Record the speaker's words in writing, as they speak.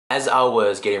As I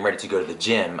was getting ready to go to the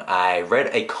gym, I read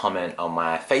a comment on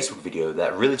my Facebook video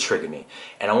that really triggered me,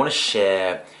 and I want to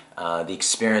share the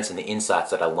experience and the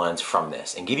insights that I learned from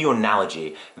this and give you an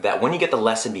analogy that when you get the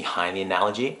lesson behind the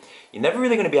analogy, you're never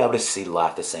really going to be able to see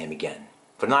life the same again.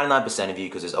 For 99% of you,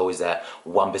 because there's always that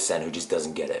 1% who just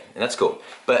doesn't get it, and that's cool.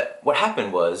 But what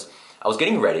happened was, I was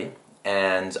getting ready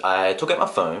and I took out my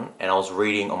phone and I was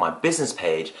reading on my business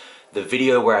page the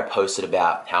video where I posted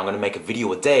about how I'm going to make a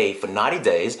video a day for 90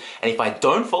 days, and if I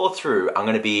don't follow through, I'm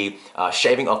going to be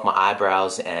shaving off my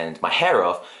eyebrows and my hair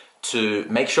off to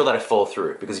make sure that I follow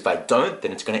through, because if I don't,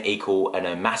 then it's going to equal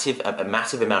a massive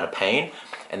amount of pain,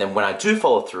 and then when I do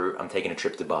follow through, I'm taking a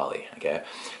trip to Bali, okay?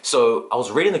 So I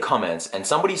was reading the comments and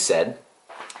somebody said,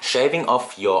 shaving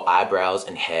off your eyebrows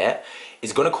and hair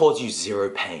is going to cause you zero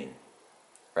pain,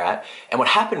 right? And what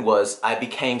happened was I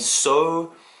became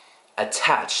so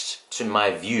attached to my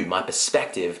view, my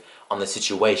perspective on the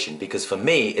situation, because for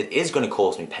me it is going to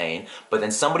cause me pain, but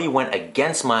then somebody went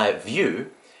against my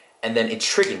view and then it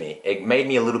triggered me. It made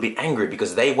me a little bit angry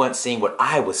because they weren't seeing what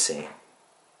I was seeing.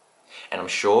 And I'm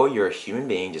sure you're a human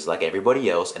being just like everybody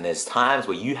else, and there's times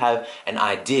where you have an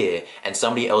idea and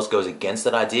somebody else goes against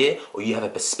that idea, or you have a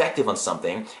perspective on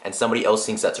something and somebody else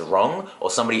thinks that's wrong,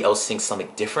 or somebody else thinks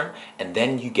something different, and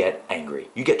then you get angry,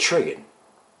 you get triggered.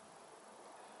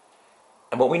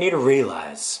 And what we need to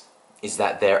realize is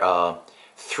that there are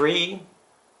three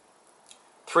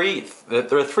truths.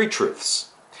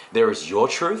 There is your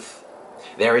truth,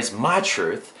 there is my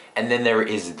truth, and then there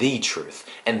is the truth.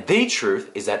 And the truth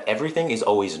is that everything is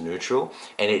always neutral,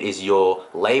 and it is your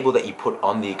label that you put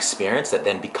on the experience that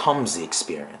then becomes the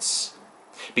experience.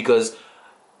 Because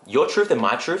your truth and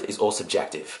my truth is all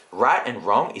subjective. Right and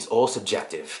wrong is all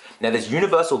subjective. Now there's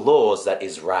universal laws that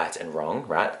is right and wrong,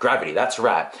 right? Gravity, that's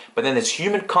right. But then there's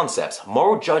human concepts,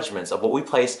 moral judgments of what we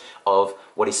place of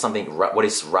what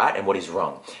is right and what is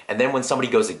wrong. And then when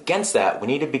somebody goes against that, we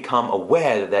need to become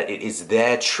aware that it is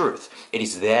their truth. It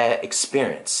is their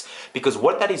experience. Because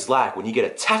what that is like when you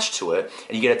get attached to it,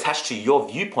 and you get attached to your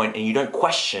viewpoint and you don't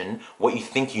question what you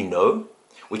think you know,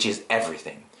 which is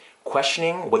everything.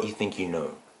 Questioning what you think you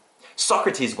know.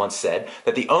 Socrates once said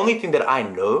that the only thing that I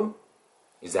know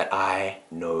is that I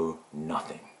know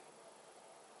nothing.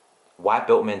 White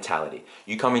belt mentality.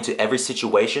 You come into every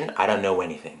situation, I don't know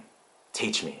anything.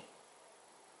 Teach me.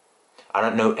 I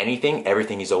don't know anything,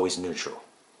 everything is always neutral.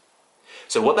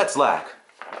 So what that's like,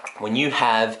 when you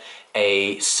have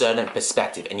a certain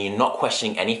perspective and you're not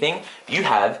questioning anything, you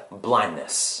have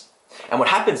blindness. And what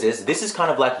happens is, this is kind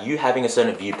of like you having a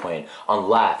certain viewpoint on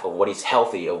life, of what is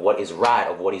healthy, of what is right,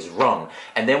 of what is wrong.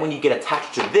 And then when you get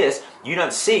attached to this, you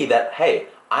don't see that, hey,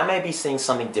 I may be seeing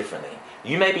something differently.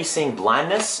 You may be seeing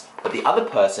blindness, but the other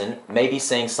person may be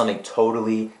seeing something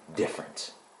totally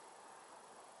different.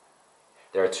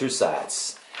 There are two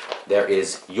sides. There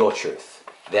is your truth.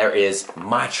 There is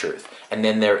my truth. And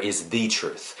then there is the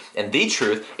truth. And the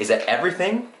truth is that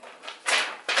everything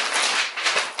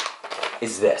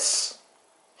is this.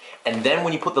 And then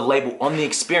when you put the label on the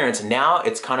experience, now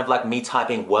it's kind of like me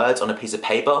typing words on a piece of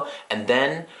paper, and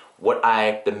then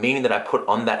the meaning that I put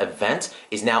on that event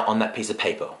is now on that piece of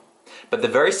paper. But the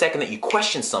very second that you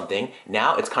question something,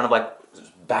 now it's kind of like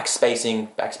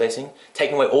backspacing,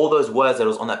 taking away all those words that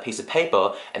was on that piece of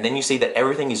paper, and then you see that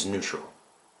everything is neutral.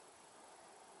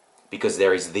 Because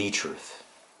there is the truth.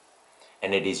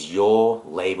 And it is your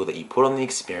label that you put on the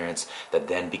experience that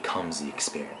then becomes the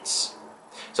experience.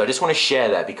 So I just want to share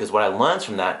that, because what I learned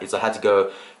from that is I had to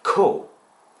go, cool,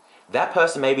 that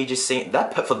person may be just seeing,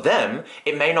 that for them,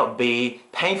 it may not be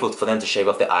painful for them to shave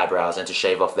off their eyebrows and to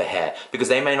shave off their hair, because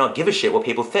they may not give a shit what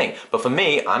people think. But for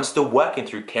me, I'm still working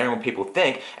through caring what people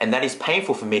think, and that is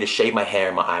painful for me to shave my hair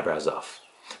and my eyebrows off.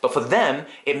 But for them,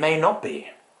 it may not be.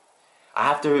 I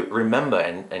have to remember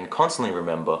and constantly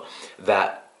remember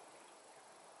that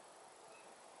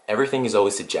everything is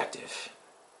always subjective.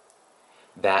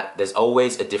 That there's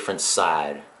always a different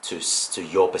side to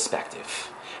your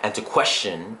perspective. And to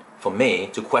question, for me,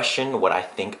 to question what I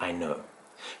think I know.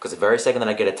 Because the very second that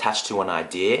I get attached to an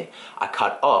idea, I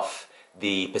cut off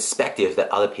the perspective that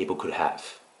other people could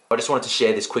have. I just wanted to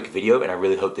share this quick video, and I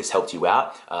really hope this helped you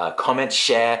out. Comment,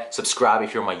 share, subscribe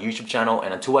if you're on my YouTube channel,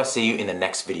 and until I see you in the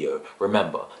next video,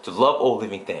 remember to love all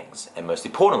living things, and most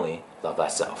importantly, love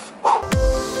thyself.